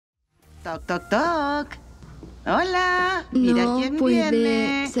Toc, toc, toc. Hola, mira quién viene. No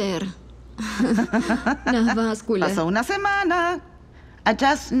puede ser. La báscula. Pasó una semana. A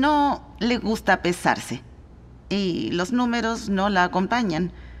Jazz no le gusta pesarse. Y los números no la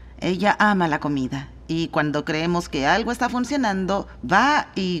acompañan. Ella ama la comida. Y cuando creemos que algo está funcionando, va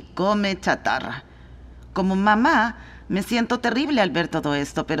y come chatarra. Como mamá, me siento terrible al ver todo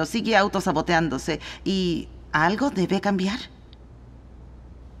esto, pero sigue autosaboteándose. Y algo debe cambiar.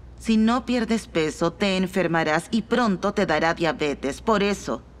 Si no pierdes peso, te enfermarás y pronto te dará diabetes. Por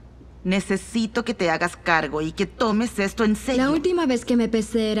eso, necesito que te hagas cargo y que tomes esto en serio. La última vez que me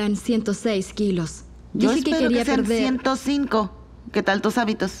pesé eran 106 kilos. Yo Dije que espero quería sean perder 105. ¿Qué tal tus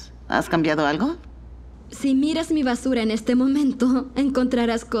hábitos? ¿Has cambiado algo? Si miras mi basura en este momento,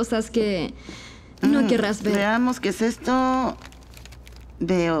 encontrarás cosas que no querrás ver. Veamos qué es esto.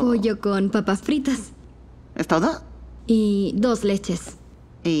 Veo... Pollo con papas fritas. ¿Es todo? Y 2 leches.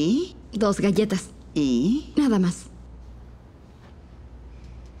 ¿Y? 2 galletas. ¿Y? Nada más.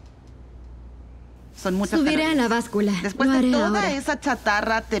 Son muchas Subiré a calorías. la báscula. Después Lo de haré toda ahora. esa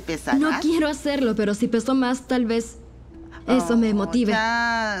chatarra, ¿te pesarás? No quiero hacerlo, pero si peso más, tal vez eso me motive.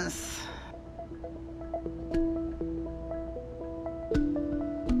 Jazz.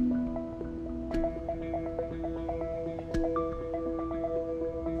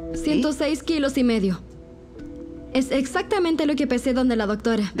 ¿Sí? 106 kilos y medio. Es exactamente lo que pesé donde la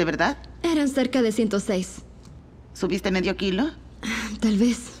doctora. ¿De verdad? Eran cerca de 106. ¿Subiste medio kilo? Tal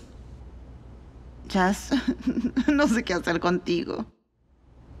vez. Jazz, no sé qué hacer contigo.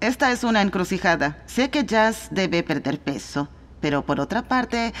 Esta es una encrucijada. Sé que Jazz debe perder peso, pero por otra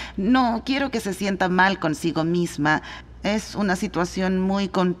parte, no quiero que se sienta mal consigo misma. Es una situación muy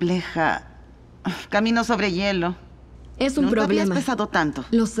compleja. Camino sobre hielo. Es un Nunca problema. habías pesado tanto.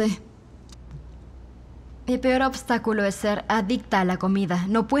 Lo sé. Mi peor obstáculo es ser adicta a la comida.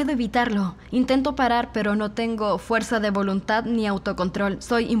 No puedo evitarlo. Intento parar, pero no tengo fuerza de voluntad ni autocontrol.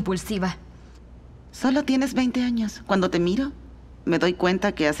 Soy impulsiva. Solo tienes 20 años. Cuando te miro, me doy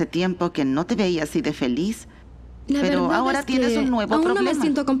cuenta que hace tiempo que no te veía así de feliz. La Pero verdad ahora es que tienes un nuevo aún problema. no me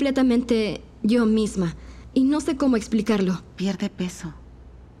siento completamente yo misma. Y no sé cómo explicarlo. Pierde peso.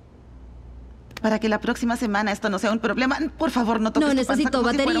 Para que la próxima semana esto no sea un problema, por favor, no toques No tu panza necesito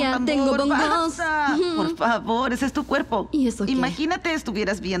como si fuera un batería, tambor. tengo bongos. ¡Basta! Por favor, ese es tu cuerpo. ¿Y eso qué? Imagínate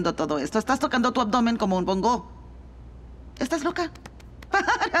estuvieras viendo todo esto. Estás tocando tu abdomen como un bongo. ¿Estás loca?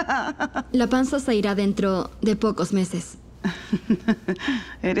 La panza se irá dentro de pocos meses.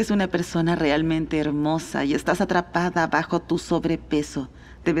 Eres una persona realmente hermosa y estás atrapada bajo tu sobrepeso.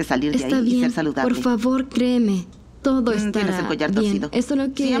 Debes salir de Está ahí y bien. ser saludable. Por favor, créeme. Todo estará Tienes el collar bien. torcido. Es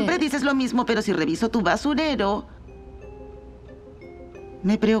solo que... Siempre dices lo mismo, pero si reviso tu basurero...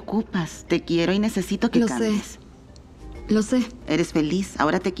 Me preocupas. Te quiero y necesito que Lo sé. cambies. Lo sé. Eres feliz,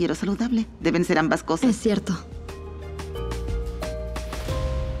 ahora te quiero saludable. Deben ser ambas cosas. Es cierto.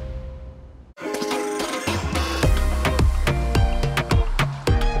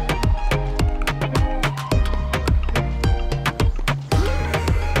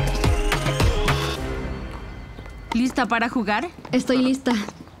 ¿Lista para jugar? Estoy lista.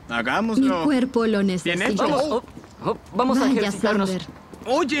 Mi Hagámoslo. cuerpo lo necesita. ¿Bien hecho? Vamos, vamos a Vaya, ejercitarnos. Sander.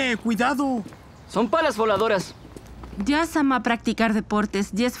 Oye, cuidado. Son palas voladoras. Jazz ama practicar deportes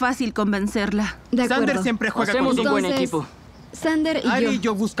y es fácil convencerla. De acuerdo. Sander siempre juega Hacemos conmigo. un buen Entonces, equipo. Sander y Ari yo. y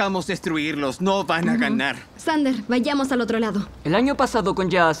yo buscamos destruirlos. No van a ganar. Sander, vayamos al otro lado. El año pasado con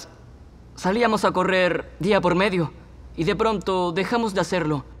Jazz salíamos a correr día por medio y de pronto dejamos de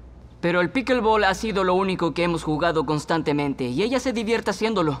hacerlo. Pero el pickleball ha sido lo único que hemos jugado constantemente y ella se divierte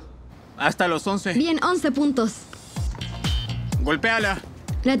haciéndolo. Hasta los 11. Bien, 11 puntos. Golpéala.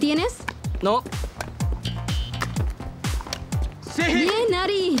 ¿La tienes? No, Sí. Bien,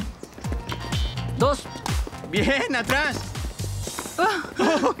 Ari. 2. Bien, atrás.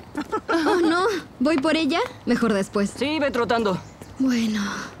 Oh, no. ¿Voy por ella? Mejor después. Sí, ve trotando. Bueno.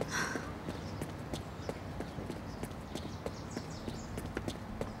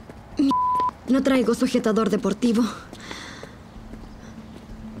 No traigo sujetador deportivo.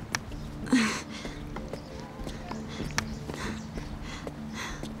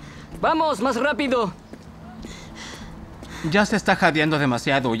 Vamos, más rápido. Ya se está jadeando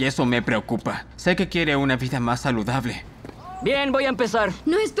demasiado y eso me preocupa. Sé que quiere una vida más saludable. Bien, voy a empezar.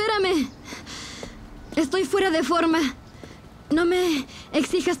 No, espérame. Estoy fuera de forma. No me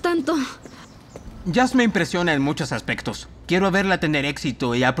exijas tanto. Jazz me impresiona en muchos aspectos. Quiero verla tener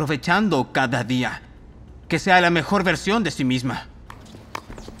éxito y aprovechando cada día. Que sea la mejor versión de sí misma.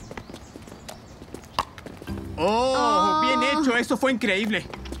 ¡Oh! Bien hecho, eso fue increíble.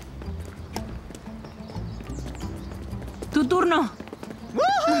 Tu turno.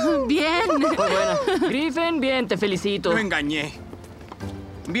 Bien. Muy buena. Griffin, bien, te felicito. Lo engañé.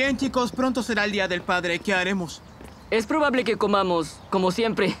 Bien, chicos, pronto será el Día del Padre. ¿Qué haremos? Es probable que comamos, como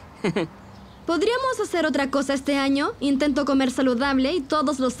siempre. ¿Podríamos hacer otra cosa este año? Intento comer saludable y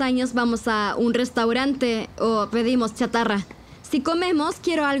todos los años vamos a un restaurante o pedimos chatarra. Si comemos,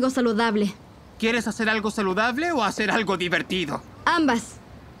 quiero algo saludable. ¿Quieres hacer algo saludable o hacer algo divertido? Ambas.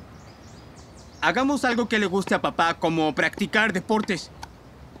 Hagamos algo que le guste a papá, como practicar deportes.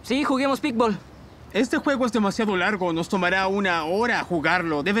 Sí, juguemos pickball. Este juego es demasiado largo, nos tomará 1 hora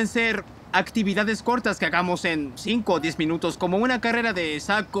jugarlo. Deben ser actividades cortas que hagamos en 5 o 10 minutos, como una carrera de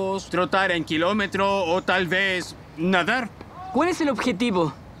sacos, trotar en kilómetro o tal vez nadar. ¿Cuál es el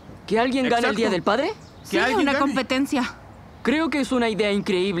objetivo? ¿Que alguien gane el Exacto. Día del Padre? Sí, alguien una gane. competencia. Creo que es una idea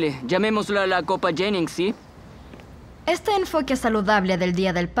increíble. Llamémosla la Copa Jennings, ¿sí? Este enfoque saludable del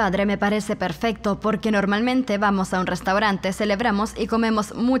Día del Padre me parece perfecto porque normalmente vamos a un restaurante, celebramos y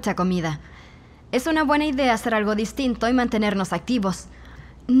comemos mucha comida. Es una buena idea hacer algo distinto y mantenernos activos.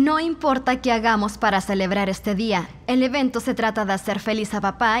 No importa qué hagamos para celebrar este día, el evento se trata de hacer feliz a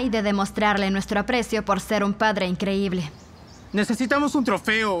papá y de demostrarle nuestro aprecio por ser un padre increíble. Necesitamos un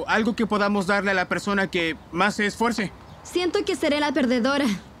trofeo, algo que podamos darle a la persona que más se esfuerce. Siento que seré la perdedora.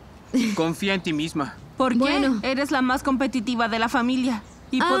 Confía en ti misma. ¿Por qué? Bueno. Eres la más competitiva de la familia.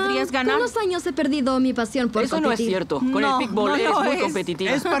 Y podrías ganar. Con los años he perdido mi pasión por Eso no es competir. cierto. Con No, el pickball no eres lo muy es.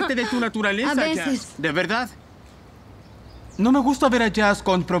 competitiva. Es parte de tu naturaleza, A veces. Jazz. De verdad. No me gusta ver a Jazz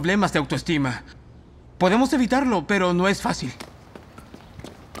con problemas de autoestima. Podemos evitarlo, pero no es fácil.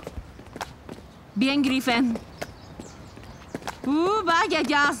 Bien, Griffin. Vaya,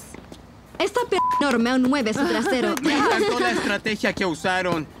 Jazz. Esta enorme aún mueve su trasero. Me encantó la estrategia que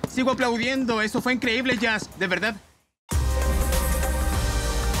usaron. Sigo aplaudiendo. Eso fue increíble, Jazz. De verdad.